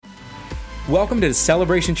Welcome to the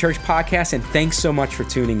Celebration Church podcast, and thanks so much for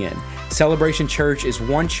tuning in. Celebration Church is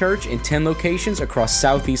one church in 10 locations across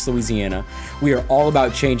Southeast Louisiana. We are all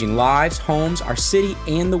about changing lives, homes, our city,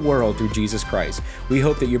 and the world through Jesus Christ. We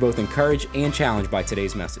hope that you're both encouraged and challenged by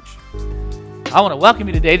today's message. I want to welcome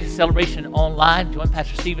you today to Celebration Online. Join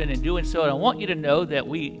Pastor Stephen in doing so, and I want you to know that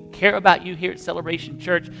we care about you here at Celebration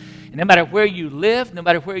Church. And no matter where you live, no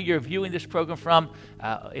matter where you're viewing this program from,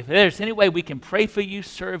 if there's any way we can pray for you,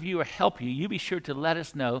 serve you, or help you, you be sure to let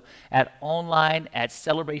us know at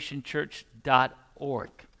online@celebrationchurch.org.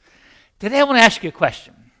 Today I want to ask you a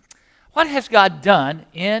question. What has God done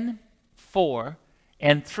in, for,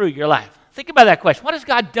 and through your life? Think about that question. What has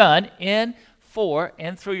God done in, for,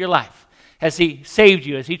 and through your life? Has He saved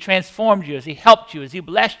you? Has He transformed you? Has He helped you? Has He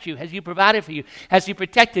blessed you? Has He provided for you? Has He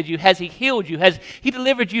protected you? Has He healed you? Has He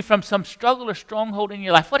delivered you from some struggle or stronghold in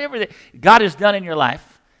your life? Whatever that God has done in your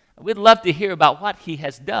life, we'd love to hear about what He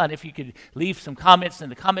has done. If you could leave some comments in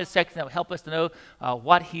the comment section, that would help us to know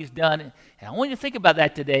what He's done. And I want you to think about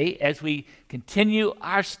that today as we continue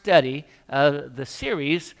our study of the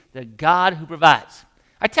series, The God Who Provides.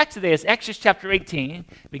 Our text today is Exodus chapter 18,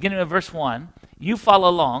 beginning with verse 1. You follow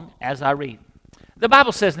along as I read. The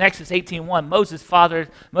Bible says in Exodus 18:1, Moses'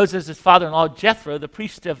 father-in-law Jethro, the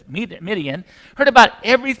priest of Midian, heard about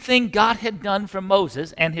everything God had done for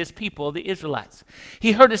Moses and his people, the Israelites.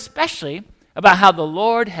 He heard especially about how the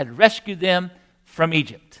Lord had rescued them from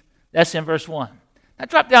Egypt. That's in verse 1. Now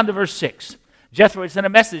drop down to verse 6. Jethro had sent a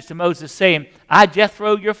message to Moses saying, I,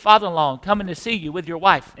 Jethro, your father-in-law, am coming to see you with your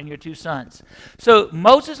wife and your 2 sons. So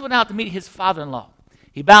Moses went out to meet his father-in-law.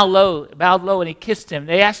 He bowed low, and he kissed him.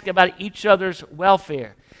 They asked about each other's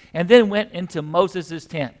welfare, and then went into Moses'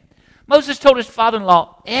 tent. Moses told his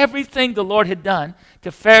father-in-law everything the Lord had done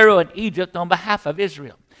to Pharaoh in Egypt on behalf of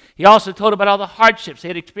Israel. He also told about all the hardships they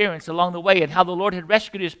had experienced along the way and how the Lord had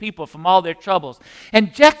rescued his people from all their troubles.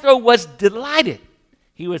 And Jethro was delighted.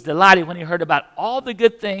 He was delighted when he heard about all the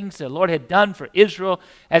good things the Lord had done for Israel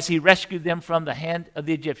as he rescued them from the hand of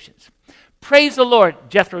the Egyptians. Praise the Lord,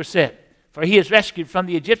 Jethro said. For he has rescued from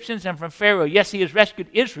the Egyptians and from Pharaoh. Yes, he has rescued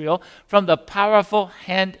Israel from the powerful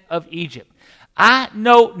hand of Egypt. I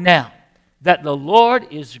know now that the Lord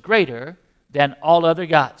is greater than all other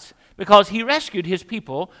gods, because he rescued his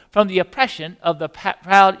people from the oppression of the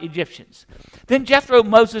proud Egyptians. Then Jethro,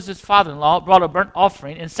 Moses' father-in-law, brought a burnt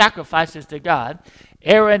offering and sacrifices to God.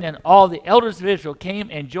 Aaron and all the elders of Israel came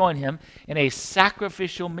and joined him in a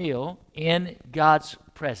sacrificial meal in God's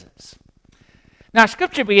presence. Now,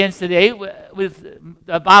 Scripture begins today with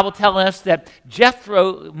the Bible telling us that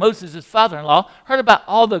Jethro, Moses' father-in-law, heard about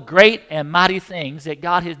all the great and mighty things that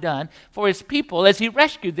God has done for his people as he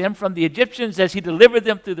rescued them from the Egyptians, as he delivered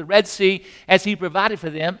them through the Red Sea, as he provided for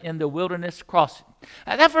them in the wilderness crossing.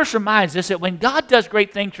 That verse reminds us that when God does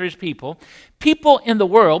great things for his people, people in the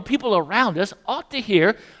world, people around us, ought to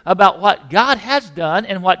hear about what God has done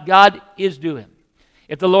and what God is doing.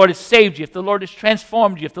 If the Lord has saved you, if the Lord has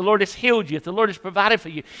transformed you, if the Lord has healed you, if the Lord has provided for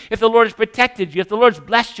you, if the Lord has protected you, if the Lord has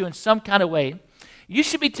blessed you in some kind of way, you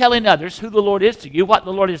should be telling others who the Lord is to you, what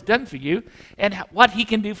the Lord has done for you, and what He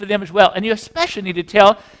can do for them as well. And you especially need to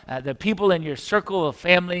tell the people in your circle of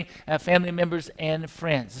family members and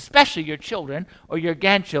friends, especially your children or your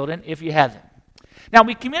grandchildren if you have them. Now,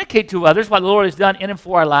 we communicate to others what the Lord has done in and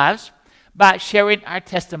for our lives by sharing our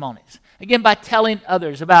testimonies. Again, by telling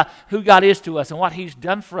others about who God is to us and what He's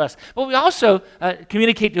done for us. But we also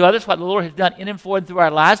communicate to others what the Lord has done in and for and through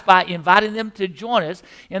our lives by inviting them to join us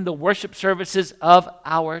in the worship services of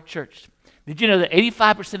our church. Did you know that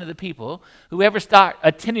 85% of the people who ever start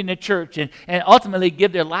attending a church and ultimately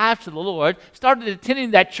give their lives to the Lord started attending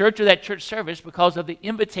that church or that church service because of the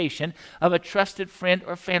invitation of a trusted friend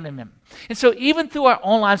or family member? And so even through our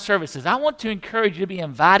online services, I want to encourage you to be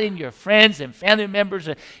inviting your friends and family members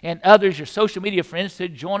and others, your social media friends, to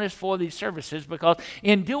join us for these services, because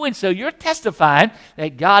in doing so, you're testifying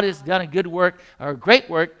that God has done a good work or a great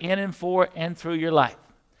work in and for and through your life.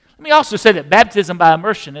 Let me also say that baptism by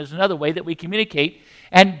immersion is another way that we communicate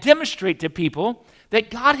and demonstrate to people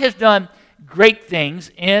that God has done great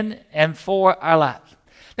things in and for our lives.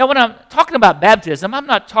 Now, when I'm talking about baptism, I'm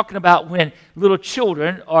not talking about when little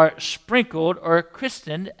children are sprinkled or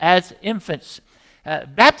christened as infants.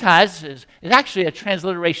 Baptize is actually a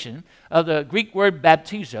transliteration of the Greek word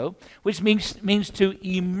baptizo, which means to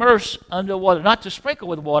immerse under water, not to sprinkle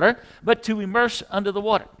with water, but to immerse under the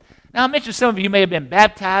water. Now, I mentioned some of you may have been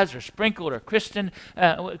baptized or sprinkled or christened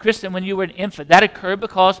when you were an infant. That occurred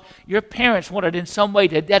because your parents wanted in some way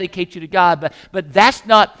to dedicate you to God, but that's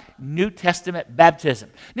not New Testament baptism.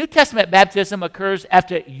 New Testament baptism occurs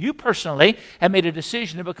after you personally have made a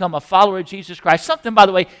decision to become a follower of Jesus Christ, something, by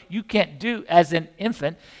the way, you can't do as an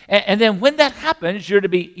infant. And then when that happens, you're to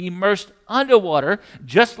be immersed underwater,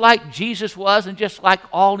 just like Jesus was and just like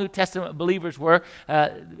all New Testament believers were.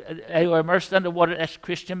 They were immersed underwater. That's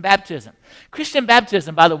Christian baptism. Christian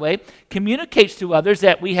baptism, by the way, communicates to others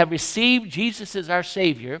that we have received Jesus as our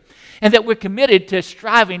Savior and that we're committed to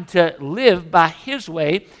striving to live by His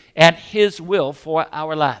way and His will for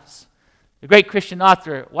our lives. The great Christian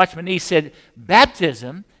author Watchman Nee said,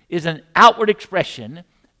 baptism is an outward expression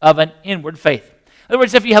of an inward faith. In other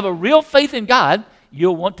words, if you have a real faith in God,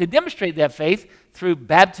 you'll want to demonstrate that faith through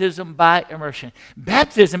baptism by immersion.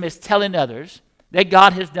 Baptism is telling others that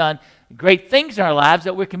God has done great things in our lives,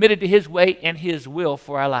 that we're committed to His way and His will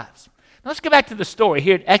for our lives. Now let's go back to the story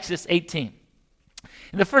here at Exodus 18.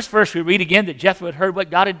 In the first verse, we read again that Jethro had heard what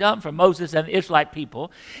God had done for Moses and the Israelite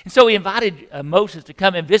people. And so he invited Moses to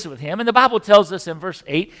come and visit with him. And the Bible tells us in verse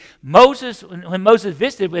 8, when Moses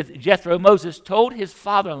visited with Jethro, Moses told his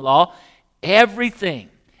father-in-law everything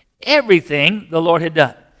the Lord had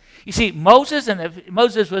done. You see, Moses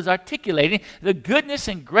was articulating the goodness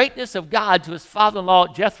and greatness of God to his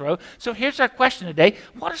father-in-law Jethro. So here's our question today.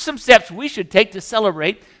 What are some steps we should take to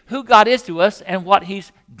celebrate who God is to us and what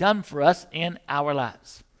He's done for us in our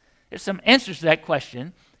lives? There's some answers to that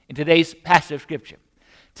question in today's passage of Scripture.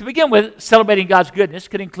 To begin with, celebrating God's goodness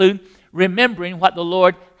could include remembering what the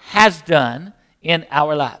Lord has done in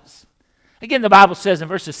our lives. Again, the Bible says in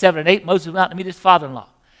verses 7 and 8, Moses went out to meet his father-in-law.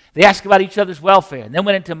 They asked about each other's welfare and then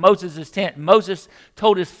went into Moses' tent. Moses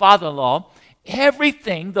told his father-in-law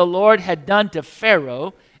everything the Lord had done to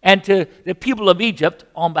Pharaoh and to the people of Egypt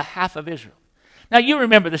on behalf of Israel. Now, you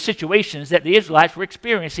remember the situations that the Israelites were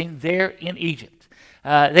experiencing there in Egypt.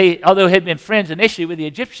 Although they had been friends initially with the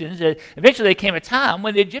Egyptians, eventually there came a time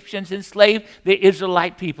when the Egyptians enslaved the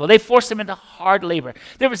Israelite people. They forced them into hard labor.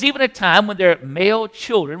 There was even a time when their male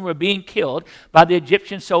children were being killed by the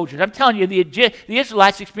Egyptian soldiers. I'm telling you, the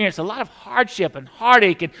Israelites experienced a lot of hardship and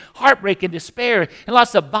heartache and heartbreak and despair and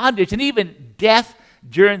lots of bondage and even death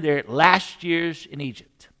during their last years in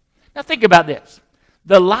Egypt. Now think about this.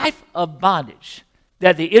 The life of bondage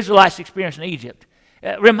that the Israelites experienced in Egypt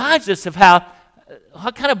reminds us of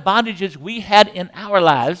what kind of bondages we had in our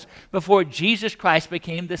lives before Jesus Christ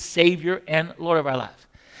became the Savior and Lord of our lives.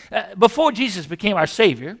 Before Jesus became our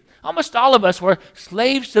Savior, almost all of us were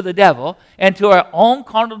slaves to the devil and to our own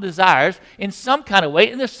carnal desires in some kind of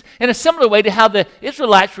way, in a similar way to how the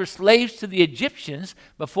Israelites were slaves to the Egyptians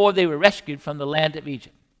before they were rescued from the land of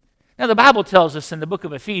Egypt. Now, the Bible tells us in the book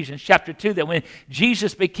of Ephesians, chapter 2, that when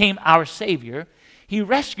Jesus became our Savior, He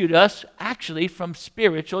rescued us actually from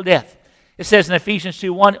spiritual death. It says in Ephesians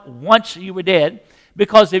 2:1, once you were dead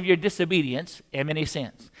because of your disobedience and many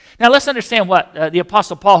sins. Now let's understand what the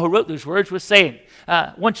Apostle Paul, who wrote those words, was saying.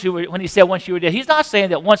 When he said once you were dead, he's not saying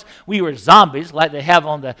that once we were zombies, like they have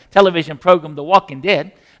on the television program The Walking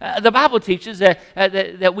Dead. The Bible teaches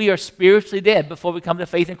that we are spiritually dead before we come to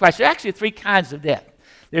faith in Christ. There are actually three kinds of death.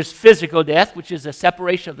 There's physical death, which is a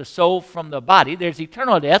separation of the soul from the body. There's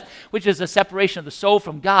eternal death, which is a separation of the soul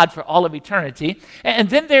from God for all of eternity. And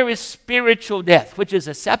then there is spiritual death, which is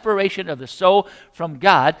a separation of the soul from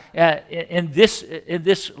God in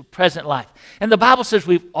this present life. And the Bible says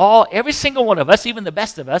every single one of us, even the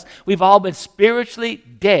best of us, we've all been spiritually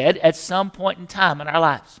dead at some point in time in our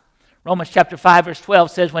lives. Romans chapter 5, verse 12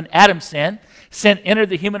 says, when Adam sinned, sin entered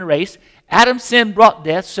the human race. Adam's sin brought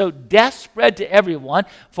death, so death spread to everyone,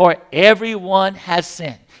 for everyone has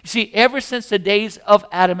sinned. You see, ever since the days of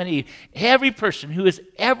Adam and Eve, every person who has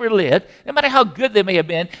ever lived, no matter how good they may have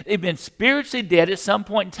been, they've been spiritually dead at some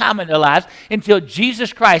point in time in their lives until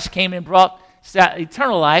Jesus Christ came and brought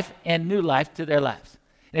eternal life and new life to their lives.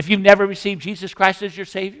 And if you've never received Jesus Christ as your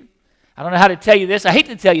Savior, I don't know how to tell you this. I hate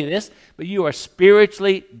to tell you this, but you are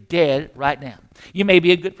spiritually dead right now. You may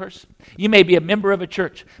be a good person. You may be a member of a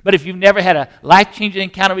church. But if you've never had a life-changing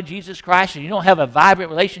encounter with Jesus Christ and you don't have a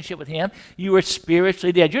vibrant relationship with Him, you are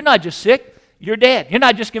spiritually dead. You're not just sick. You're dead. You're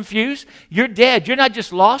not just confused. You're dead. You're not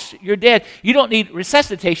just lost. You're dead. You don't need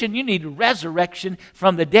resuscitation. You need resurrection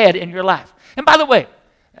from the dead in your life. And by the way,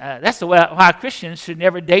 that's the way why Christians should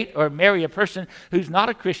never date or marry a person who's not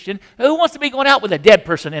a Christian. Who wants to be going out with a dead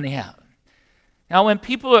person anyhow? Now, when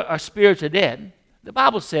people are spiritually dead, the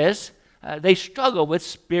Bible says they struggle with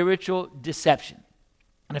spiritual deception.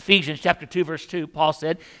 In Ephesians chapter 2, verse 2, Paul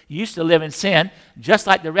said, you used to live in sin just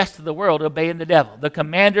like the rest of the world, obeying the devil, the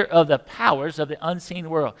commander of the powers of the unseen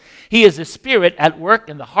world. He is the spirit at work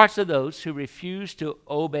in the hearts of those who refuse to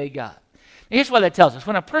obey God. Now, here's what that tells us.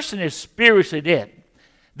 When a person is spiritually dead,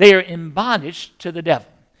 they are in bondage to the devil.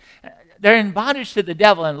 They're in bondage to the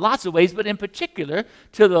devil in lots of ways, but in particular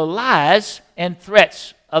to the lies and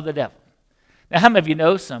threats of the devil. Now, how many of you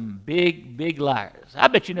know some big, big liars? I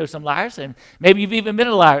bet you know some liars, and maybe you've even been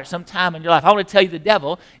a liar at some time in your life. I want to tell you the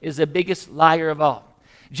devil is the biggest liar of all.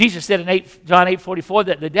 Jesus said in John 8:44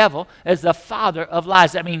 that the devil is the father of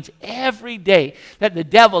lies. That means every day that the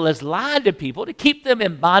devil is lying to people to keep them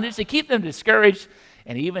in bondage, to keep them discouraged,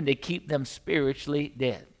 and even to keep them spiritually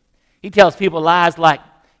dead. He tells people lies like,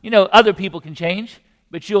 other people can change,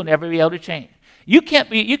 but you'll never be able to change. You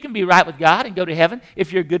can be right with God and go to heaven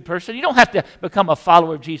if you're a good person. You don't have to become a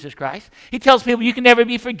follower of Jesus Christ. He tells people you can never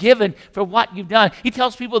be forgiven for what you've done. He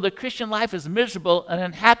tells people the Christian life is miserable and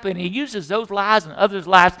unhappy, and he uses those lies and others'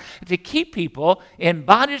 lies to keep people in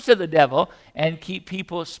bondage to the devil and keep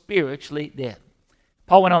people spiritually dead.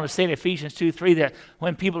 Paul went on to say in Ephesians 2:3 that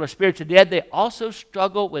when people are spiritually dead, they also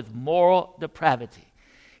struggle with moral depravity.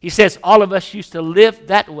 He says all of us used to live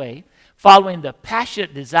that way, following the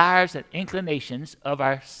passionate desires and inclinations of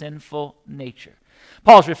our sinful nature.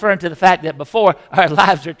 Paul's referring to the fact that before our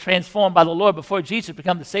lives are transformed by the Lord, before Jesus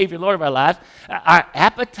becomes the Savior, Lord of our lives, our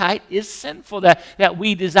appetite is sinful, that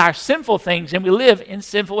we desire sinful things and we live in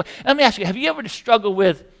sinful ways. Let me ask you, have you ever struggled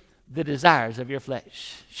with the desires of your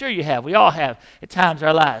flesh? Sure you have. We all have at times in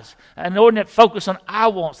our lives. An inordinate focus on our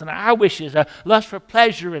wants and our wishes, a lust for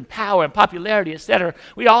pleasure and power and popularity, etc.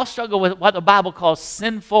 We all struggle with what the Bible calls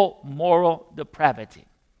sinful moral depravity.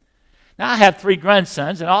 Now, I have 3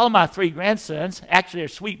 grandsons, and all of my 3 grandsons actually are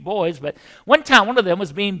sweet boys, but one time one of them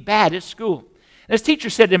was being bad at school. And his teacher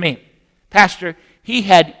said to me, "Pastor, he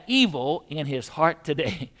had evil in his heart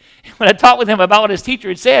today." When I talked with him about what his teacher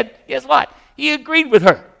had said, guess what? He agreed with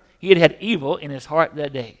her. He had evil in his heart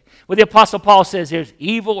that day. Well, the Apostle Paul says there's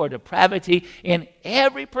evil or depravity in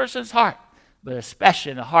every person's heart, but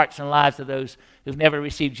especially in the hearts and lives of those who've never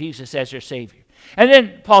received Jesus as their Savior. And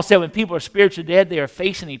then Paul said when people are spiritually dead, they are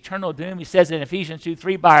facing eternal doom. He says in Ephesians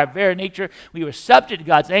 2:3, by our very nature, we were subject to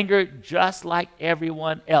God's anger just like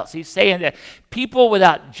everyone else. He's saying that people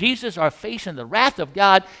without Jesus are facing the wrath of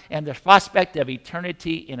God and the prospect of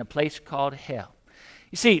eternity in a place called hell.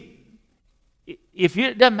 You see,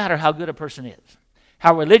 it doesn't matter how good a person is,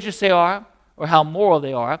 how religious they are, or how moral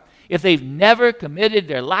they are, if they've never committed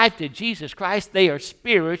their life to Jesus Christ, they are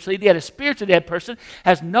spiritually dead. A spiritually dead person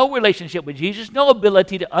has no relationship with Jesus, no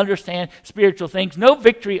ability to understand spiritual things, no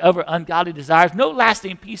victory over ungodly desires, no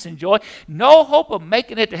lasting peace and joy, no hope of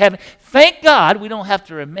making it to heaven. Thank God we don't have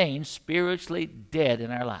to remain spiritually dead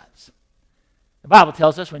in our lives. The Bible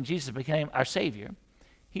tells us when Jesus became our Savior,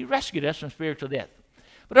 he rescued us from spiritual death.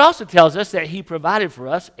 But it also tells us that he provided for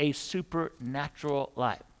us a supernatural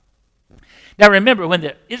life. Now remember, when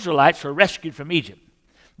the Israelites were rescued from Egypt,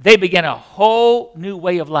 they began a whole new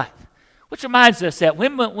way of life. Which reminds us that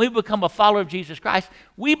when we become a follower of Jesus Christ,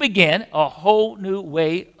 we begin a whole new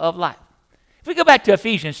way of life. If we go back to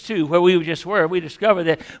Ephesians 2, where we just were, we discover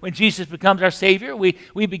that when Jesus becomes our Savior, we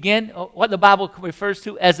begin what the Bible refers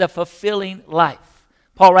to as a fulfilling life.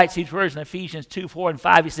 Paul writes these words in Ephesians 2, 4, and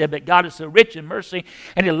 5. He said, "But God is so rich in mercy,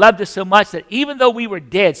 and he loved us so much that even though we were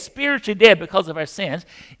dead, spiritually dead because of our sins,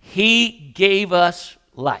 he gave us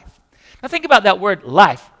life." Now think about that word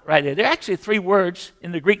life right there. There are actually 3 words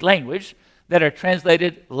in the Greek language that are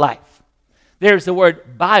translated life. There's the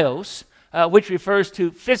word bios, which refers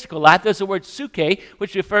to physical life. There's the word psyche,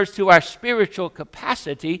 which refers to our spiritual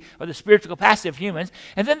capacity, or the spiritual capacity of humans.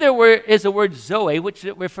 And then there is the word zoe, which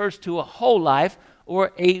refers to a whole life,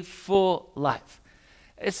 or a full life.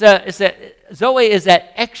 Zoe is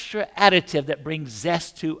that extra additive that brings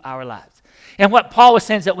zest to our lives. And what Paul was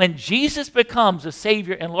saying is that when Jesus becomes the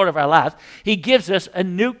Savior and Lord of our lives, he gives us a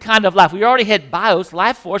new kind of life. We already had bios,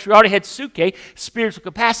 life force. We already had psyche, spiritual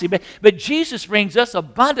capacity. But Jesus brings us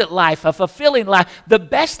abundant life, a fulfilling life, the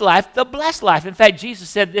best life, the blessed life. In fact, Jesus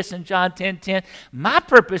said this in John 10:10, "My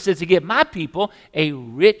purpose is to give my people a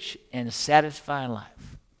rich and satisfying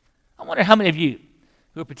life." I wonder how many of you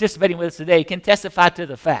who are participating with us today can testify to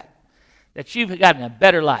the fact that you've gotten a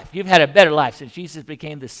better life. You've had a better life since Jesus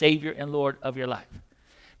became the Savior and Lord of your life.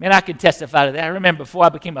 Man, I can testify to that. I remember before I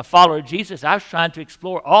became a follower of Jesus, I was trying to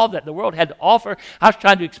explore all that the world had to offer. I was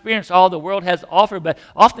trying to experience all the world has to offer, but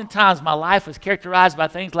oftentimes my life was characterized by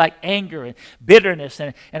things like anger and bitterness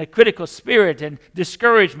and a critical spirit and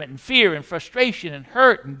discouragement and fear and frustration and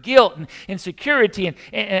hurt and guilt and insecurity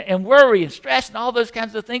and worry and stress and all those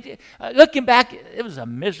kinds of things. Looking back, it was a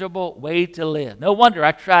miserable way to live. No wonder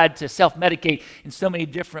I tried to self-medicate in so many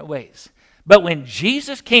different ways. But when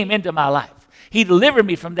Jesus came into my life, he delivered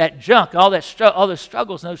me from that junk, all the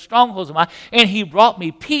struggles and those strongholds of mine, and he brought me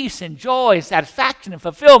peace and joy and satisfaction and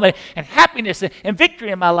fulfillment and happiness and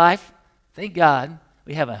victory in my life. Thank God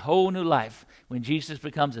We have a whole new life when Jesus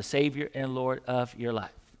becomes the Savior and Lord of your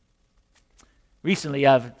life. Recently,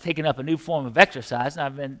 I've taken up a new form of exercise, and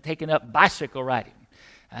I've been taking up bicycle riding.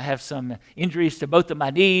 I have some injuries to both of my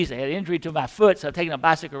knees. I had an injury to my foot, so I've taken up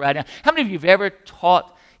bicycle riding. How many of you have ever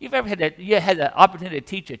had the opportunity to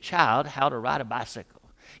teach a child how to ride a bicycle?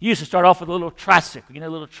 You used to start off with a little tricycle, a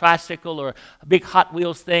little tricycle or a big Hot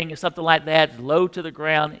Wheels thing or something like that, low to the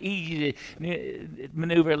ground, easy to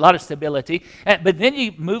maneuver, a lot of stability. But then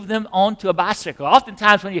you move them onto a bicycle.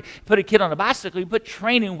 Oftentimes when you put a kid on a bicycle, you put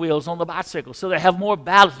training wheels on the bicycle so they have more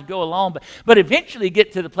balance to go along. But eventually you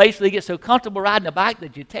get to the place where they get so comfortable riding a bike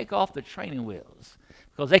that you take off the training wheels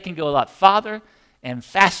because they can go a lot farther and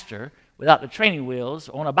faster without the training wheels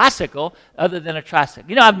on a bicycle other than a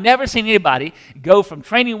tricycle. I've never seen anybody go from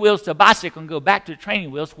training wheels to a bicycle and go back to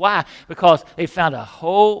training wheels. Why? Because they found a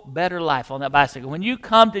whole better life on that bicycle. When you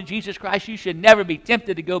come to Jesus Christ, you should never be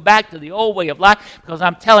tempted to go back to the old way of life because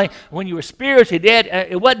I'm telling you, when you were spiritually dead,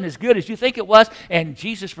 it wasn't as good as you think it was, and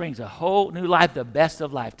Jesus brings a whole new life, the best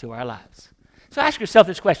of life, to our lives. So ask yourself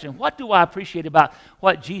this question: what do I appreciate about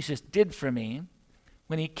what Jesus did for me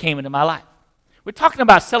when he came into my life? We're talking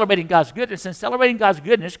about celebrating God's goodness, and celebrating God's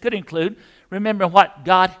goodness could include remembering what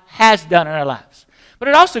God has done in our lives. But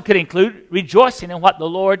it also could include rejoicing in what the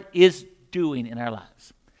Lord is doing in our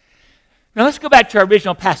lives. Now let's go back to our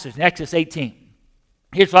original passage in Exodus 18.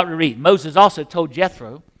 Here's what we read. Moses also told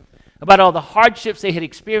Jethro about all the hardships they had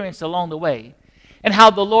experienced along the way and how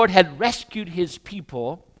the Lord had rescued his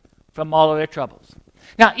people from all of their troubles.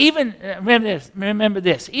 Now, remember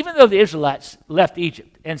this, even though the Israelites left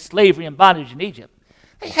Egypt and slavery and bondage in Egypt,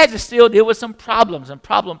 they had to still deal with some problems and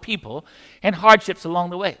problem people and hardships along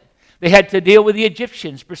the way. They had to deal with the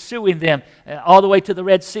Egyptians pursuing them all the way to the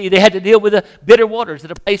Red Sea. They had to deal with the bitter waters at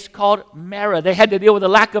a place called Marah. They had to deal with the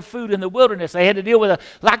lack of food in the wilderness. They had to deal with the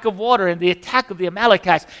lack of water and the attack of the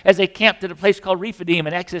Amalekites as they camped at a place called Rephidim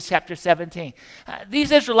in Exodus chapter 17. These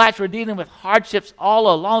Israelites were dealing with hardships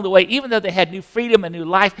all along the way, even though they had new freedom and new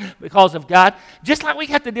life because of God, just like we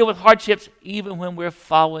have to deal with hardships even when we're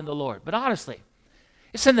following the Lord. But honestly,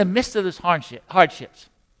 it's in the midst of those hardships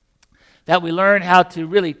that we learn how to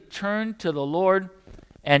really turn to the Lord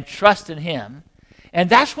and trust in him. And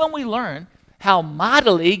that's when we learn how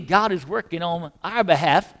mightily God is working on our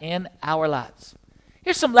behalf in our lives.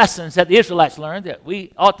 Here's some lessons that the Israelites learned that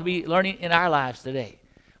we ought to be learning in our lives today.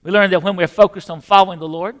 We learned that when we're focused on following the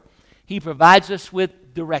Lord, he provides us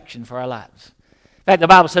with direction for our lives. In fact, the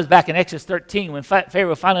Bible says back in Exodus 13, when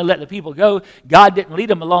Pharaoh finally let the people go, God didn't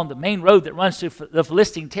lead them along the main road that runs through the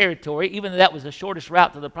Philistine territory, even though that was the shortest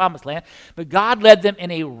route to the Promised Land. But God led them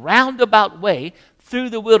in a roundabout way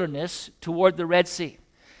through the wilderness toward the Red Sea.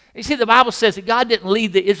 You see, the Bible says that God didn't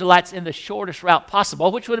lead the Israelites in the shortest route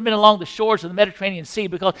possible, which would have been along the shores of the Mediterranean Sea,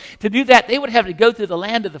 because to do that, they would have to go through the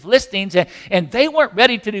land of the Philistines, and they weren't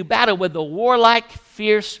ready to do battle with the warlike,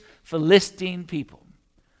 fierce Philistine people.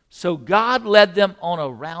 So God led them on a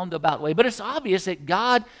roundabout way. But it's obvious that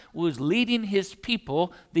God was leading his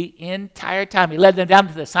people the entire time. He led them down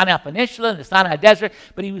to the Sinai Peninsula and the Sinai Desert,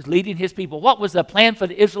 but he was leading his people. What was the plan for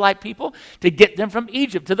the Israelite people? To get them from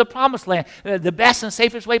Egypt to the Promised Land, the best and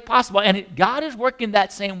safest way possible. And God is working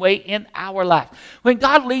that same way in our life. When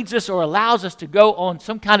God leads us or allows us to go on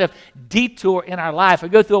some kind of detour in our life or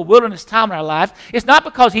go through a wilderness time in our life, it's not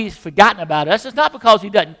because he's forgotten about us. It's not because he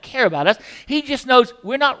doesn't care about us. He just knows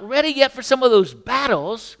we're not ready yet for some of those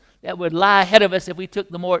battles that would lie ahead of us if we took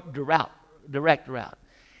the more direct route.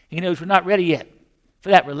 He knows we're not ready yet for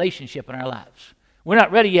that relationship in our lives. We're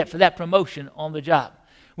not ready yet for that promotion on the job.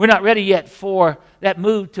 We're not ready yet for that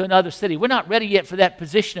move to another city. We're not ready yet for that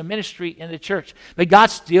position of ministry in the church. But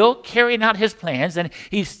God's still carrying out his plans, and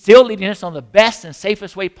he's still leading us on the best and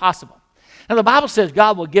safest way possible. Now, the Bible says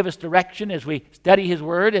God will give us direction as we study his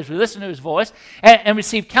word, as we listen to his voice, and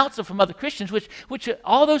receive counsel from other Christians, which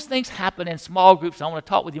all those things happen in small groups. I want to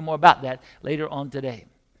talk with you more about that later on today.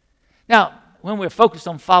 Now, when we're focused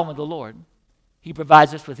on following the Lord, he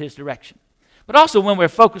provides us with his direction. But also when we're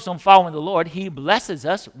focused on following the Lord, he blesses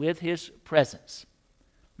us with his presence.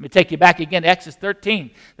 Let me take you back again to Exodus 13.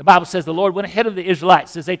 The Bible says the Lord went ahead of the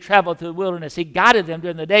Israelites as they traveled through the wilderness. He guided them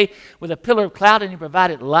during the day with a pillar of cloud, and he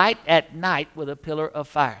provided light at night with a pillar of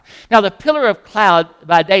fire. Now, the pillar of cloud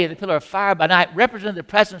by day and the pillar of fire by night represented the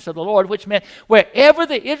presence of the Lord, which meant wherever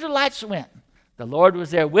the Israelites went, the Lord was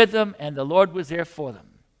there with them, and the Lord was there for them.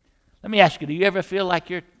 Let me ask you, do you ever feel like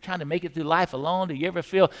you're trying to make it through life alone? Do you ever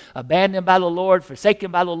feel abandoned by the Lord, forsaken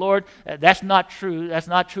by the Lord? That's not true. That's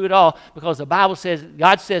not true at all, because the Bible says,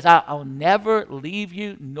 God says, I'll never leave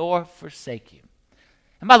you nor forsake you.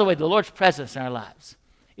 And by the way, the Lord's presence in our lives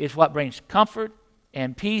is what brings comfort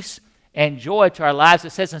and peace and joy to our lives.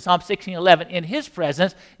 It says in Psalm 16:11, in his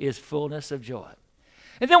presence is fullness of joy.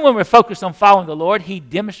 And then when we're focused on following the Lord, he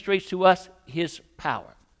demonstrates to us his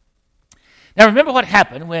power. Now remember what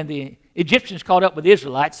happened when the Egyptians caught up with the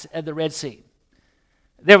Israelites at the Red Sea.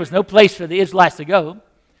 There was no place for the Israelites to go,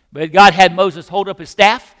 but God had Moses hold up his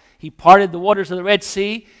staff. He parted the waters of the Red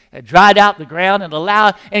Sea, dried out the ground,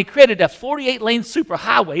 and created a 48-lane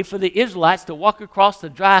superhighway for the Israelites to walk across the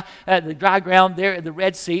dry ground there at the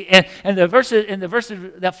Red Sea. And in the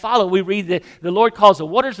verses that follow, we read that the Lord caused the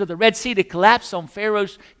waters of the Red Sea to collapse on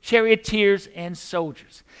Pharaoh's charioteers and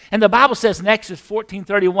soldiers. And the Bible says in Exodus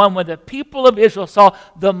 14:31, when the people of Israel saw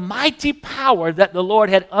the mighty power that the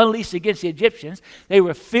Lord had unleashed against the Egyptians, they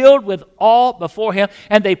were filled with awe before him,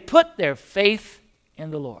 and they put their faith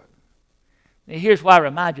in the Lord. Now, here's why I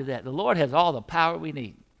remind you that the Lord has all the power we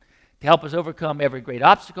need to help us overcome every great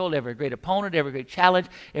obstacle, every great opponent, every great challenge,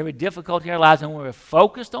 every difficulty in our lives. And when we're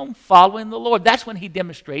focused on following the Lord, that's when he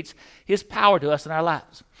demonstrates his power to us in our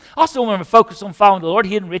lives. Also, when we're focused on following the Lord,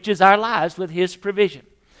 he enriches our lives with his provision.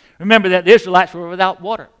 Remember that the Israelites were without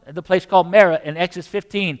water at the place called Marah in Exodus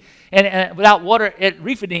 15, and without water at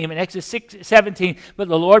Rephidim in Exodus 17, but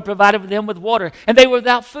the Lord provided for them with water. And they were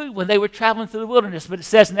without food when they were traveling through the wilderness. But it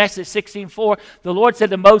says in Exodus 16:4, the Lord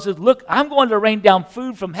said to Moses, look, I'm going to rain down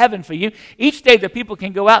food from heaven for you. Each day the people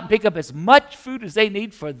can go out and pick up as much food as they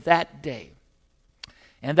need for that day.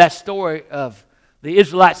 And that story of the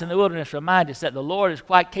Israelites in the wilderness reminds us that the Lord is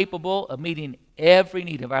quite capable of meeting every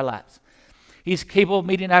need of our lives. He's capable of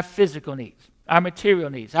meeting our physical needs, our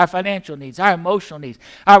material needs, our financial needs, our emotional needs,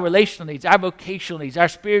 our relational needs, our vocational needs, our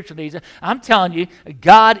spiritual needs. I'm telling you,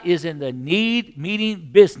 God is in the need-meeting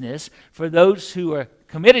business for those who are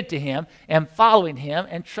committed to him and following him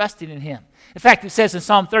and trusting in him. In fact, it says in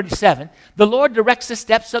Psalm 37, the Lord directs the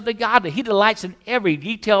steps of the godly. He delights in every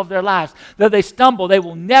detail of their lives. Though they stumble, they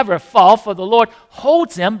will never fall, for the Lord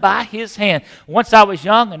holds them by his hand. Once I was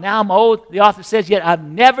young, and now I'm old, the author says, yet I've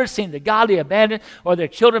never seen the godly abandoned or their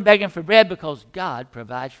children begging for bread, because God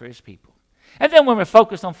provides for his people. And then when we're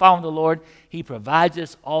focused on following the Lord, he provides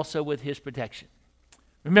us also with his protection.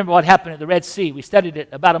 Remember what happened at the Red Sea. We studied it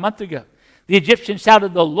about a month ago. The Egyptians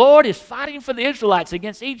shouted, the Lord is fighting for the Israelites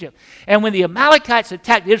against Egypt. And when the Amalekites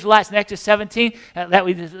attacked the Israelites in Exodus 17, that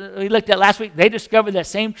we looked at last week, they discovered that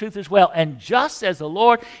same truth as well. And just as the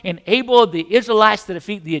Lord enabled the Israelites to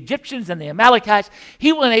defeat the Egyptians and the Amalekites,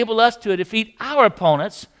 he will enable us to defeat our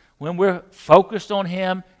opponents when we're focused on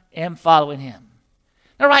him and following him.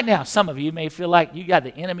 Now, right now, some of you may feel like you got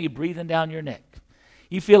the enemy breathing down your neck.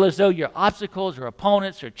 You feel as though your obstacles or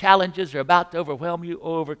opponents or challenges are about to overwhelm you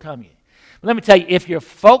or overcome you. Let me tell you, if your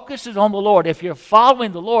focus is on the Lord, if you're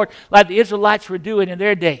following the Lord like the Israelites were doing in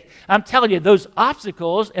their day, I'm telling you, those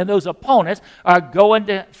obstacles and those opponents are going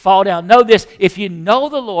to fall down. Know this, if you know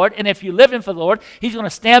the Lord and if you're living for the Lord, he's going to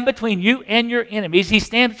stand between you and your enemies. He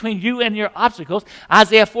stands between you and your obstacles.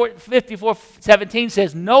 Isaiah 54:17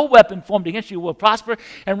 says, no weapon formed against you will prosper.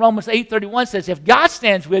 And Romans 8:31 says, if God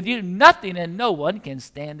stands with you, nothing and no one can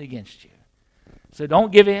stand against you. So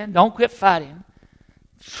don't give in. Don't quit fighting.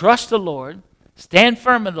 Trust the Lord, stand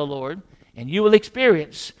firm in the Lord, and you will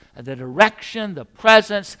experience the direction, the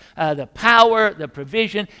presence, the power, the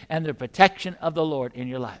provision, and the protection of the Lord in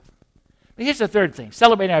your life. But here's the third thing.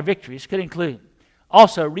 Celebrating our victories could include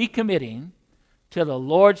also recommitting to the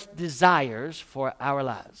Lord's desires for our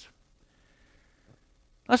lives.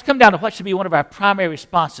 Let's come down to what should be one of our primary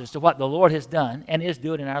responses to what the Lord has done and is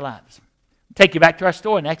doing in our lives. Take you back to our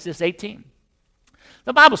story in Exodus 18.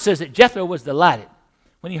 The Bible says that Jethro was delighted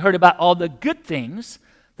when he heard about all the good things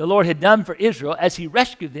the Lord had done for Israel as he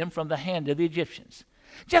rescued them from the hand of the Egyptians.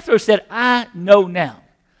 Jethro said, I know now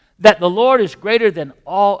that the Lord is greater than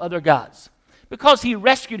all other gods, because he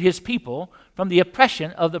rescued his people from the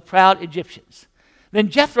oppression of the proud Egyptians. Then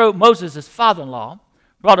Jethro, Moses' father-in-law,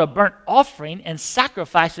 brought a burnt offering and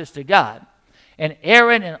sacrifices to God, and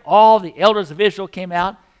Aaron and all the elders of Israel came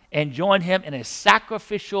out and joined him in a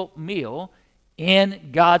sacrificial meal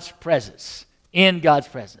in God's presence. In God's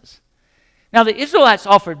presence. Now the Israelites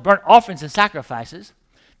offered burnt offerings and sacrifices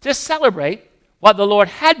to celebrate what the Lord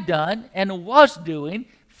had done and was doing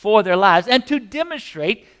for their lives and to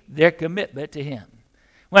demonstrate their commitment to him.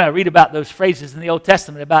 When I read about those phrases in the Old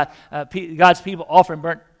Testament about God's people offering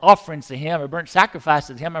burnt offerings to him or burnt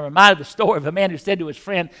sacrifices to him, I'm reminded of the story of a man who said to his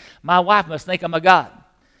friend, my wife must think I'm a god. And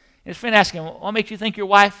his friend asked him, what makes you think your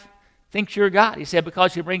wife thinks you're a god? He said,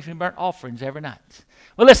 because she brings me burnt offerings every night.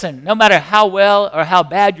 Well, listen, no matter how well or how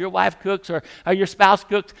bad your wife cooks or your spouse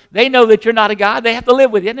cooks, they know that you're not a God. They have to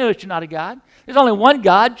live with you. They know that you're not a God. There's only one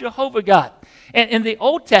God, Jehovah God. And in the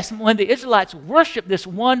Old Testament, when the Israelites worshiped this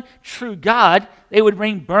one true God, they would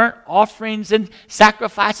bring burnt offerings and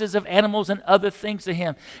sacrifices of animals and other things to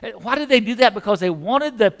him. Why did they do that? Because they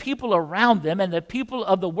wanted the people around them and the people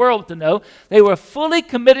of the world to know they were fully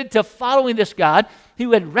committed to following this God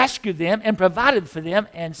who had rescued them and provided for them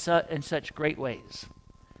in such great ways.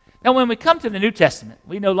 Now, when we come to the New Testament,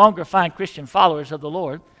 we no longer find Christian followers of the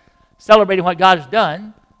Lord celebrating what God has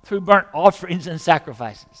done through burnt offerings and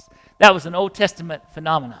sacrifices. That was an Old Testament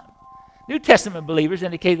phenomenon. New Testament believers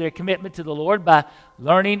indicate their commitment to the Lord by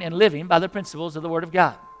learning and living by the principles of the Word of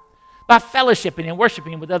God, by fellowshipping and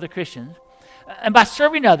worshiping with other Christians, and by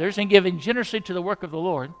serving others and giving generously to the work of the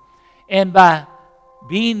Lord, and by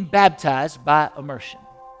being baptized by immersion.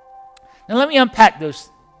 Now let me unpack those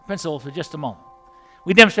principles for just a moment.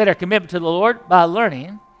 We demonstrate our commitment to the Lord by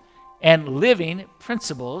learning and living by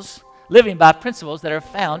principles that are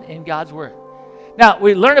found in God's Word. Now,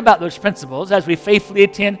 we learn about those principles as we faithfully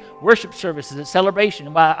attend worship services at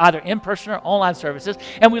Celebration, either in person or online services,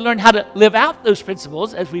 and we learn how to live out those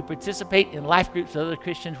principles as we participate in life groups with other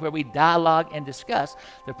Christians where we dialogue and discuss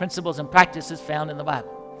the principles and practices found in the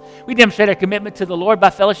Bible. We demonstrate our commitment to the Lord by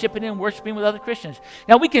fellowshipping and worshiping with other Christians.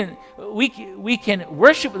 Now, we can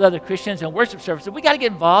worship with other Christians and worship services. We got to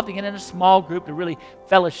get involved and get in a small group to really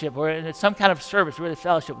fellowship, or in some kind of service to really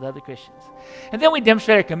fellowship with other Christians. And then we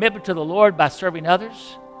demonstrate our commitment to the Lord by serving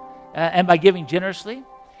others and by giving generously.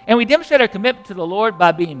 And we demonstrate our commitment to the Lord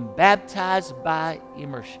by being baptized by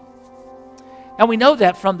immersion. Now, we know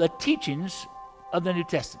that from the teachings of the New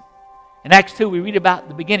Testament. In Acts 2, we read about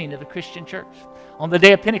the beginning of the Christian church. On the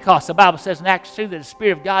day of Pentecost, the Bible says in Acts 2 that the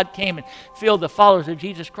Spirit of God came and filled the followers of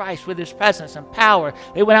Jesus Christ with His presence and power.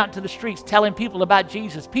 They went out into the streets telling people about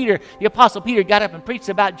Jesus. Peter, the Apostle Peter, got up and preached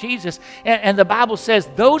about Jesus. And the Bible says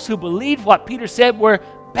those who believed what Peter said were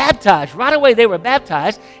baptized. Right away they were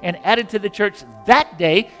baptized and added to the church that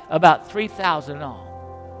day about 3,000 in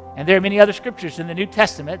all. And there are many other scriptures in the New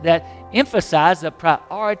Testament that emphasize the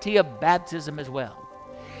priority of baptism as well.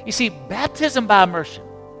 You see, baptism by immersion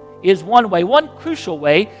is one crucial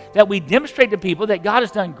way that we demonstrate to people that God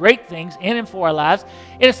has done great things in and for our lives.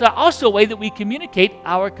 And it's also a way that we communicate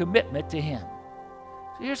our commitment to Him.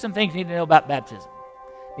 So here's some things you need to know about baptism.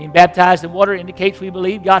 Being baptized in water indicates we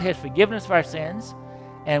believe God has forgiven us for our sins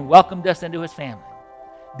and welcomed us into His family.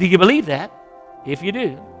 Do you believe that? If you do,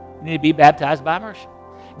 you need to be baptized by immersion.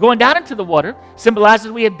 Going down into the water symbolizes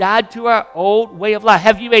we have died to our old way of life.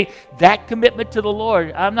 Have you made that commitment to the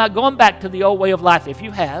Lord? I'm not going back to the old way of life. If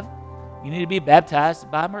you have, you need to be baptized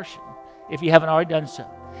by immersion if you haven't already done so.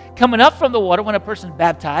 Coming up from the water when a person is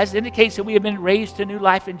baptized indicates that we have been raised to new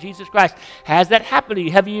life in Jesus Christ. Has that happened to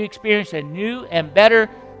you? Have you experienced a new and better,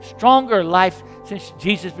 stronger life since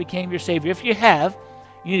Jesus became your Savior? If you have,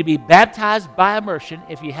 you need to be baptized by immersion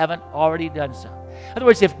if you haven't already done so. In other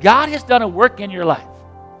words, if God has done a work in your life,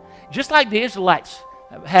 just like the Israelites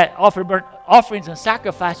had offered burnt offerings and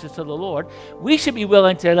sacrifices to the Lord, we should be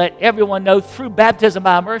willing to let everyone know through baptism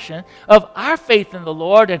by immersion of our faith in the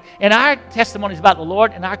Lord and our testimonies about the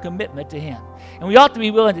Lord and our commitment to Him. And we ought to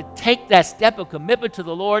be willing to take that step of commitment to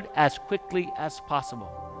the Lord as quickly as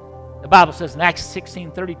possible. The Bible says in Acts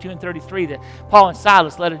 16:32 and 33 that Paul and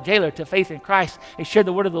Silas led a jailer to faith in Christ. They shared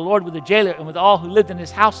the word of the Lord with the jailer and with all who lived in his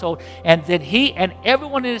household, and that he and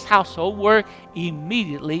everyone in his household were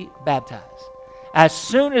immediately baptized. As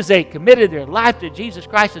soon as they committed their life to Jesus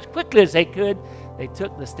Christ, as quickly as they could, they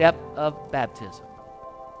took the step of baptism.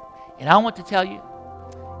 And I want to tell you,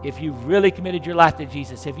 if you've really committed your life to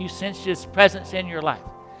Jesus, if you sense His presence in your life,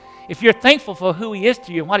 if you're thankful for who He is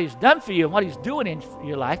to you and what He's done for you and what He's doing in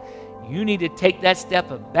your life, you need to take that step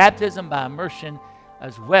of baptism by immersion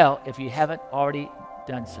as well if you haven't already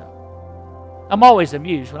done so. I'm always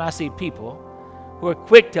amused when I see people who are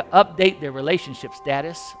quick to update their relationship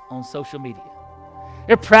status on social media.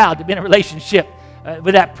 They're proud to be in a relationship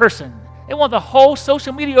with that person. They want the whole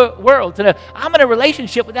social media world to know, I'm in a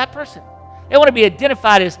relationship with that person. They want to be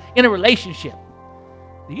identified as in a relationship.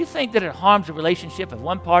 Do you think that it harms a relationship if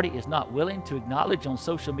one party is not willing to acknowledge on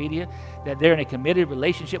social media that they're in a committed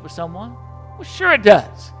relationship with someone? Well, sure it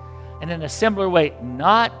does. And in a similar way,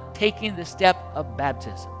 not taking the step of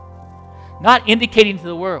baptism, not indicating to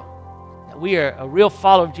the world that we are a real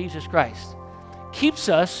follower of Jesus Christ, keeps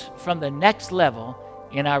us from the next level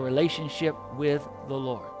in our relationship with the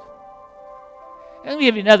Lord. And let me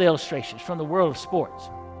give you another illustration from the world of sports.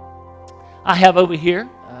 I have over here,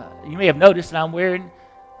 you may have noticed that I'm wearing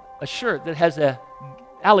a shirt that has an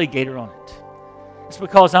alligator on it. It's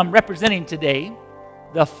because I'm representing today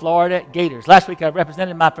the Florida Gators. Last week I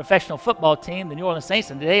represented my professional football team, the New Orleans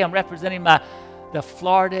Saints, and today I'm representing the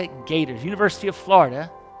Florida Gators, University of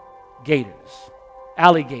Florida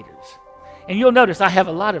alligators. And you'll notice I have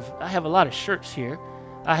a lot of shirts here.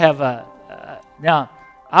 I have now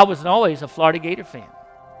I was always a Florida Gator fan.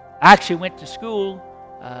 I actually went to school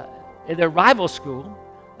at their rival school,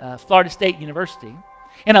 Florida State University,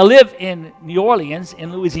 and I live in New Orleans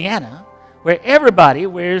in Louisiana, where everybody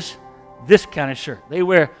wears this kind of shirt. They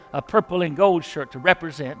wear a purple and gold shirt to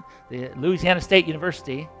represent the Louisiana State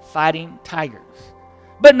University Fighting Tigers.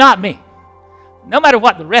 But not me. No matter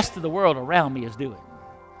what the rest of the world around me is doing,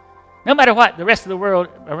 no matter what the rest of the world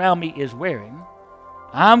around me is wearing,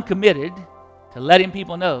 I'm committed to letting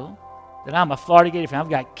people know that I'm a Florida Gator fan. I've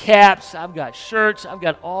got caps, I've got shirts, I've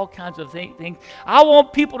got all kinds of things. I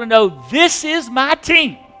want people to know this is my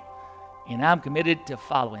team, and I'm committed to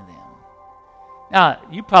following them. Now,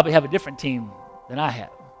 you probably have a different team than I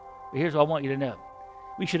have, but here's what I want you to know.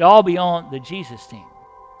 We should all be on the Jesus team.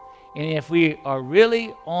 And if we are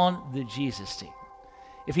really on the Jesus team,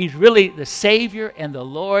 if he's really the Savior and the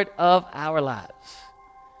Lord of our lives,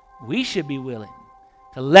 we should be willing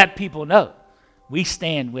to let people know we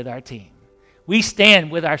stand with our team. We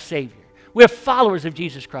stand with our Savior. We're followers of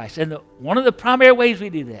Jesus Christ. And one of the primary ways we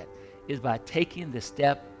do that is by taking the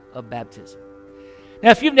step of baptism.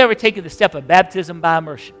 Now, if you've never taken the step of baptism by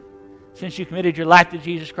immersion, since you committed your life to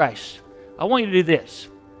Jesus Christ, I want you to do this.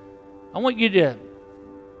 I want you to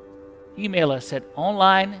email us at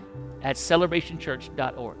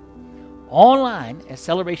online@celebrationchurch.org.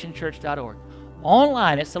 Online@celebrationchurch.org.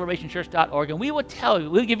 Online@celebrationchurch.org. And we will tell you,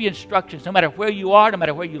 we'll give you instructions no matter where you are, no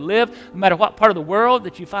matter where you live, no matter what part of the world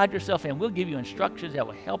that you find yourself in. We'll give you instructions that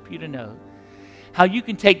will help you to know how you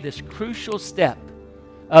can take this crucial step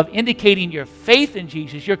of indicating your faith in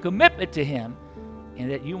Jesus, your commitment to him,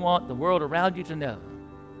 and that you want the world around you to know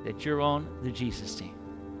that you're on the Jesus team.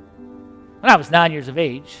 When I was 9 years of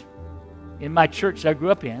age, in my church I grew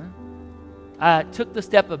up in, I took the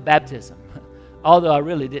step of baptism, although I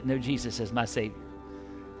really didn't know Jesus as my Savior.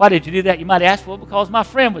 Why did you do that? You might ask. Well, because my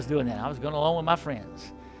friend was doing that. I was going along with my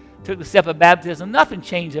friends. Took the step of baptism. Nothing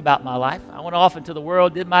changed about my life. I went off into the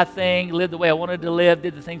world, did my thing, lived the way I wanted to live,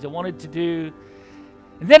 did the things I wanted to do.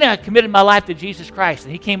 And then I committed my life to Jesus Christ,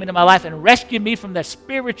 and he came into my life and rescued me from that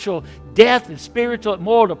spiritual death and spiritual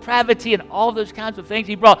moral depravity and all those kinds of things.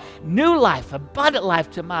 He brought new life, abundant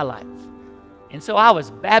life to my life. And so I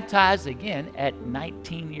was baptized again at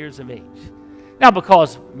 19 years of age. Now,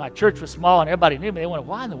 because my church was small and everybody knew me, they wondered,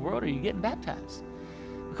 why in the world are you getting baptized?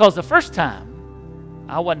 Because the first time,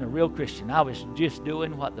 I wasn't a real Christian. I was just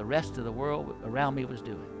doing what the rest of the world around me was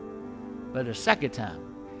doing. But the second time,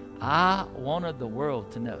 I wanted the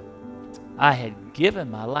world to know I had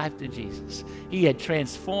given my life to Jesus. He had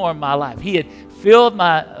transformed my life. He had filled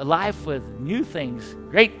my life with new things,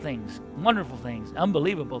 great things, wonderful things,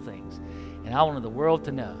 unbelievable things. And I wanted the world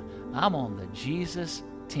to know I'm on the Jesus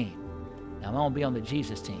team. Now, I'm going to be on the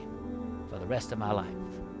Jesus team for the rest of my life.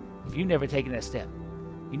 If you've never taken that step,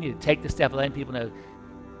 you need to take the step of letting people know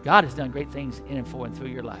God has done great things in and for and through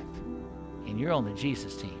your life. And you're on the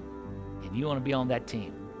Jesus team. And you want to be on that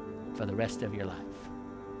team for the rest of your life.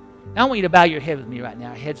 Now I want you to bow your head with me right now.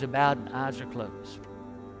 Our heads are bowed and eyes are closed.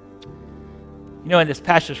 You know, in this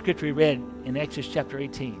passage of scripture we read in Exodus chapter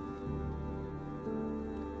 18,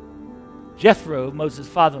 Jethro, Moses'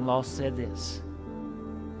 father-in-law, said this,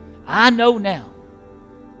 I know now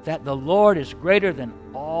that the Lord is greater than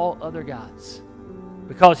all other gods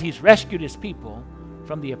because he's rescued his people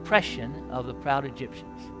from the oppression of the proud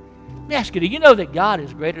Egyptians. Let me ask you, do you know that God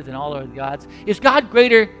is greater than all other gods? Is God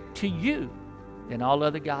greater to you than all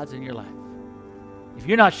other gods in your life? If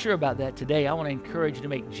you're not sure about that today, I want to encourage you to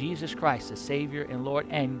make Jesus Christ the Savior and Lord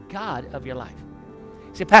and God of your life.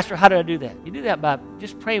 You say, Pastor, how do I do that? You do that by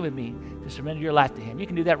just praying with me to surrender your life to him. You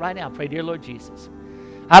can do that right now. Pray, dear Lord Jesus,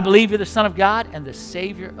 I believe you're the Son of God and the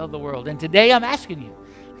Savior of the world. And today I'm asking you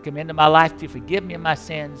to come into my life to forgive me of my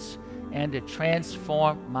sins and to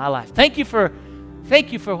transform my life. Thank you for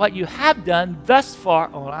what you have done thus far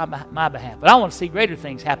on my behalf. But I want to see greater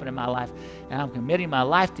things happen in my life. And I'm committing my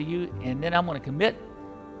life to you. And then I'm going to commit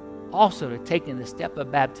also to taking the step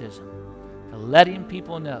of baptism, to letting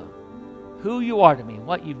people know who you are to me,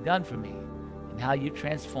 what you've done for me, and how you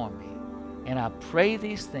transformed me. And I pray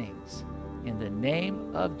these things in the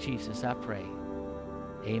name of Jesus, I pray.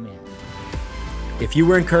 Amen. If you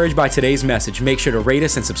were encouraged by today's message, make sure to rate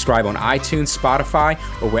us and subscribe on iTunes, Spotify,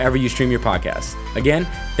 or wherever you stream your podcast. Again,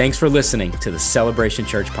 thanks for listening to the Celebration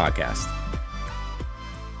Church podcast.